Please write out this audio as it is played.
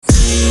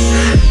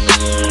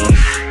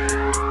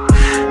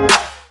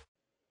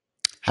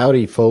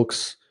Howdy,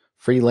 folks,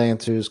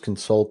 freelancers,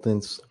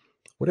 consultants,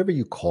 whatever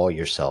you call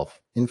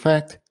yourself. In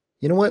fact,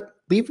 you know what?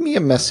 Leave me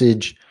a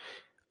message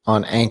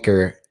on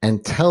Anchor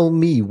and tell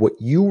me what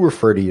you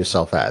refer to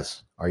yourself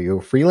as. Are you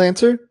a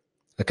freelancer,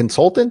 a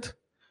consultant,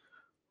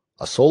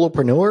 a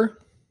solopreneur,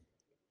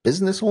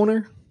 business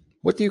owner?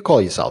 What do you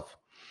call yourself?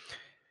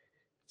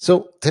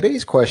 So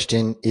today's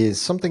question is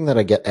something that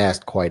I get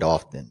asked quite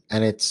often,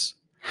 and it's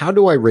how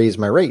do I raise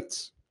my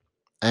rates?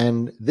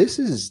 And this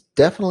is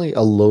definitely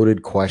a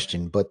loaded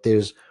question, but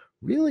there's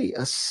really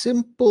a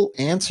simple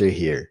answer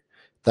here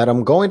that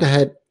I'm going to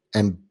head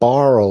and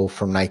borrow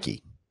from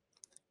Nike.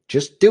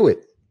 Just do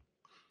it.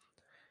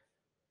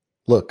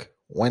 Look,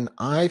 when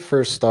I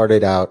first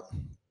started out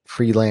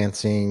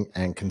freelancing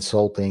and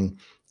consulting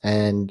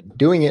and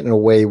doing it in a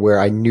way where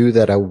I knew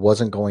that I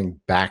wasn't going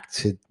back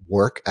to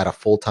work at a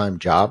full-time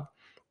job,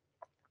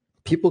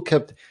 people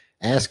kept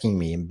asking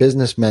me, and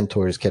business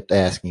mentors kept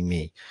asking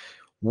me,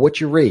 what's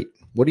your rate?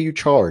 What do you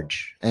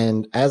charge?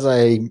 And as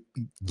I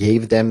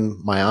gave them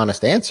my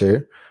honest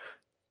answer,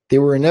 they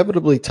were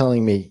inevitably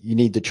telling me, you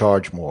need to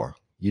charge more.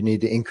 You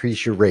need to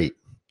increase your rate,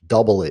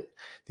 double it.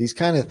 These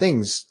kind of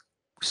things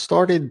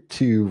started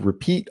to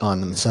repeat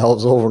on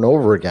themselves over and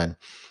over again.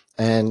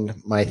 And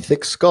my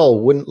thick skull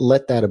wouldn't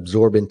let that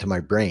absorb into my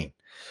brain.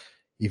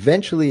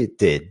 Eventually it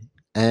did.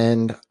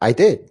 And I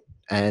did.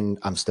 And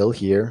I'm still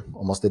here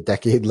almost a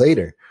decade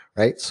later,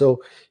 right?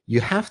 So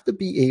you have to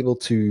be able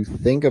to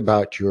think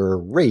about your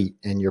rate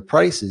and your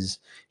prices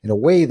in a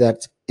way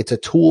that it's a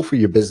tool for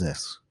your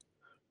business,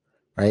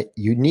 right?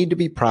 You need to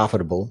be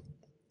profitable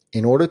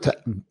in order to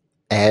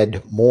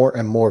add more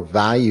and more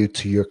value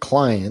to your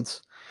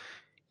clients.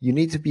 You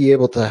need to be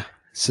able to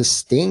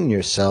sustain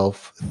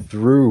yourself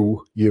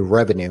through your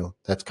revenue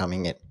that's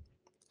coming in,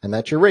 and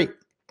that's your rate.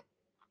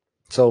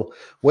 So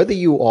whether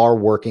you are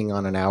working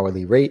on an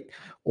hourly rate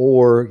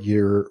or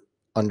you're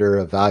under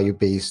a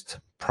value-based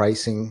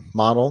pricing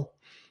model,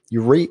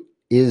 your rate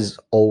is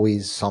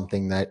always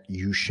something that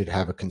you should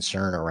have a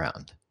concern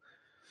around.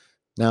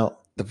 Now,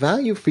 the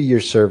value for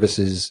your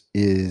services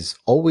is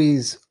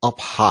always up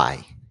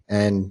high.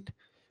 And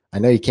I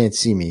know you can't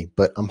see me,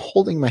 but I'm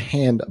holding my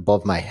hand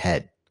above my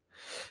head.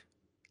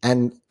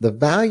 And the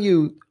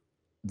value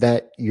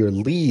that your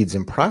leads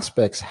and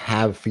prospects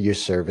have for your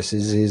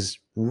services is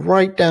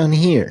right down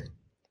here.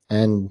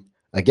 And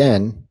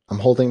again, I'm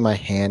holding my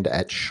hand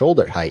at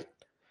shoulder height.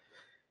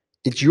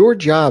 It's your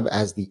job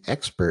as the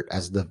expert,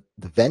 as the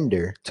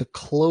vendor, to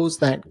close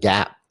that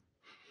gap,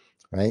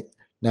 right?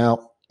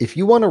 Now, if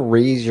you want to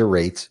raise your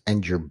rates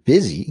and you're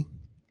busy,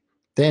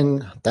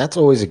 then that's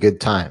always a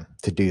good time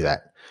to do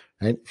that,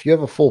 right? If you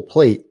have a full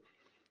plate,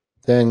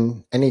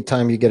 then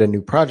anytime you get a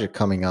new project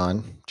coming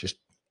on, just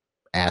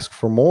ask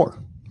for more,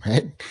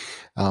 right?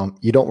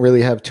 You don't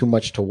really have too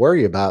much to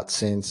worry about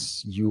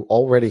since you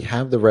already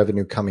have the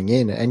revenue coming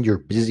in and you're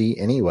busy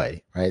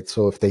anyway, right?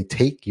 So if they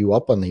take you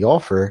up on the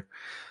offer,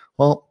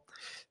 well,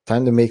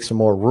 time to make some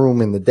more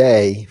room in the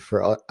day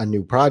for a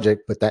new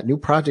project, but that new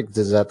project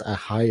is at a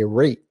higher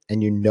rate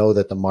and you know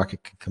that the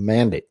market can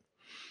command it.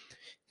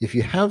 If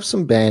you have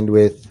some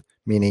bandwidth,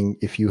 meaning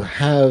if you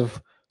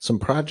have some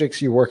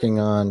projects you're working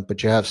on,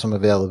 but you have some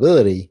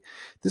availability,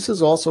 this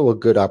is also a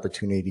good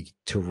opportunity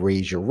to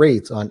raise your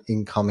rates on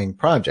incoming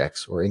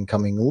projects or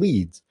incoming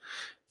leads.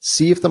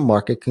 See if the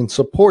market can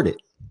support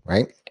it,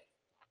 right?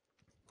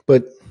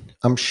 But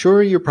I'm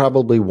sure you're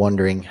probably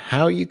wondering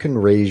how you can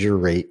raise your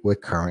rate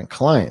with current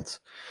clients.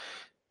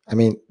 I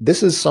mean,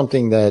 this is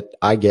something that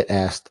I get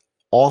asked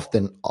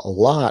often a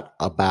lot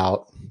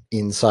about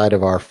inside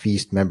of our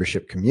Feast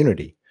membership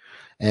community.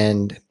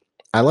 And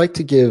I like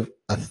to give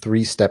a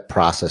 3-step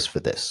process for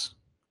this.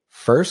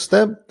 First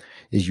step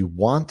is you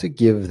want to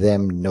give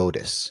them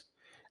notice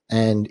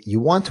and you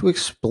want to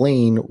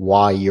explain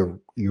why you're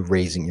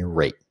raising your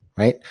rate,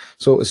 right?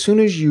 So as soon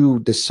as you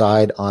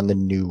decide on the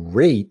new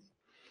rate,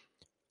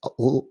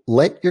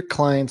 let your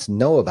clients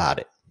know about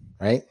it,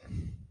 right?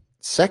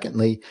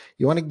 Secondly,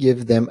 you want to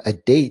give them a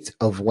date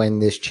of when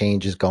this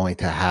change is going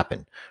to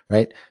happen,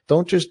 right?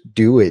 Don't just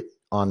do it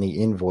on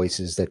the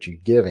invoices that you're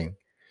giving,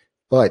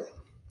 but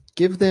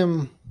give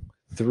them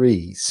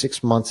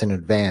 3-6 months in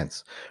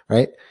advance,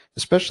 right?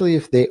 Especially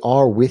if they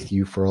are with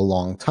you for a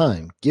long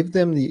time. Give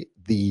them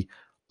the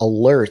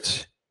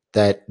alert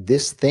that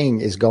this thing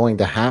is going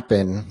to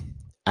happen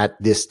at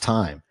this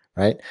time,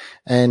 right?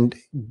 And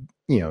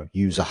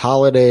use a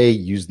holiday,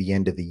 use the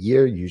end of the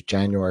year, use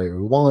January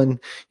 1,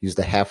 use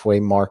the halfway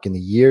mark in the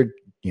year,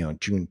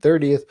 June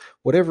 30th,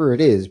 whatever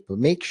it is, but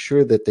make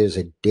sure that there's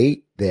a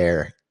date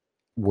there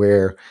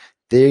where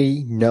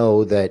they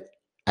know that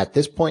at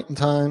this point in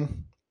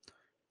time,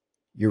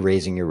 you're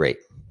raising your rate.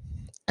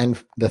 And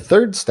the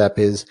third step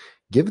is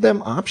give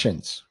them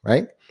options,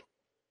 right?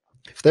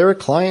 If they're a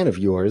client of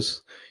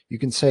yours, you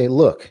can say,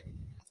 look,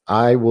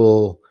 I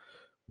will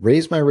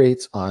raise my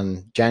rates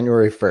on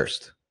January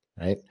 1st,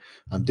 right?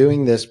 I'm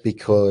doing this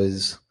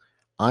because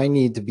I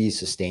need to be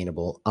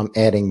sustainable. I'm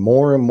adding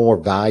more and more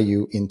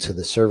value into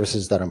the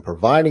services that I'm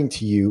providing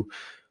to you.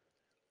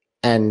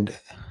 And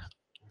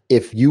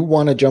if you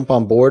want to jump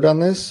on board on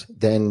this,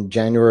 then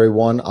January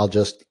 1, I'll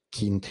just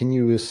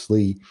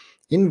continuously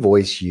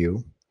invoice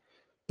you,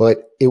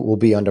 but it will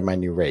be under my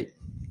new rate.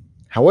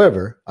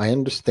 However, I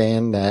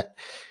understand that,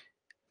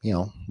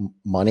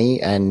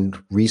 money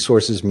and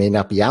resources may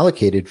not be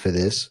allocated for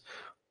this.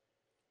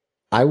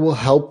 I will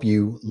help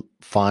you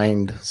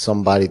find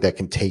somebody that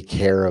can take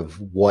care of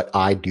what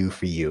I do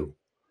for you.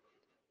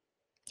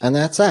 And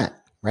that's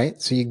that,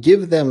 right? So you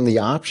give them the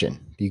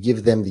option, you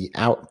give them the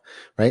out,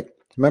 right?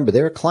 Remember,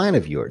 they're a client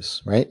of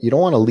yours, right? You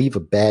don't want to leave a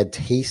bad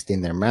taste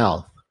in their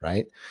mouth,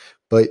 right?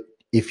 But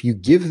if you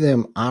give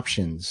them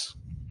options,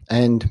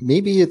 and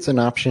maybe it's an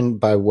option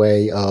by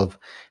way of,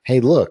 hey,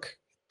 look,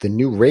 the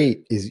new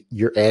rate is,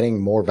 you're adding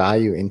more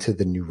value into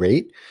the new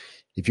rate.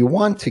 If you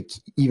want to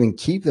even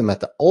keep them at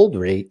the old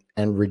rate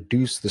and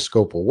reduce the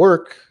scope of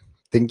work,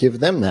 then give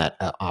them that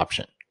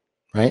option,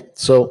 right?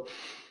 So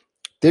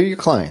they're your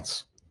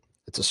clients.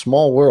 It's a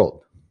small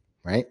world,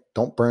 right?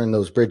 Don't burn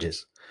those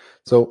bridges.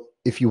 So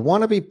if you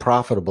want to be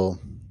profitable,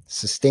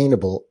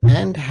 sustainable,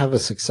 and have a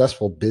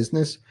successful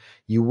business,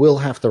 you will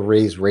have to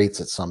raise rates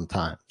at some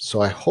time.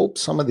 So I hope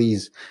some of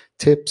these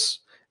tips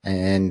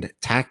and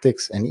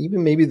tactics, and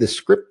even maybe the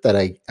script that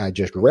I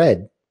just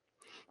read,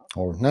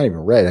 or not even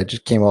read, I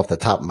just came off the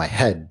top of my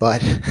head,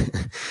 but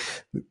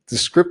the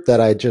script that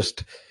I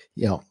just,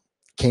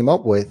 came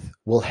up with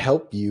will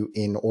help you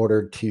in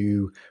order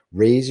to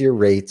raise your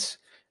rates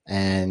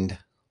and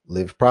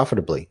live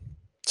profitably.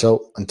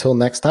 So until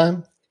next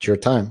time, it's your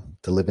time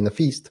to live in the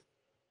feast.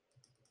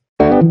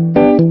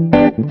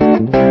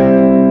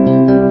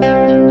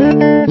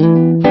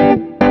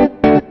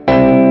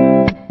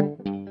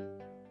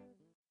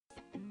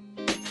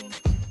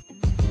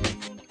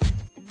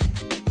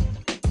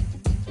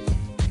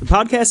 The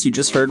podcast you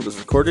just heard was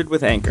recorded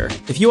with Anchor.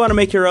 If you want to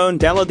make your own,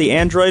 download the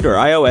Android or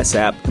iOS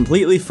app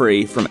completely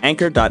free from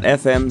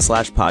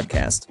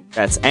anchor.fm/podcast.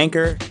 That's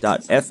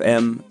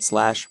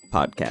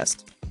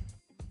anchor.fm/podcast.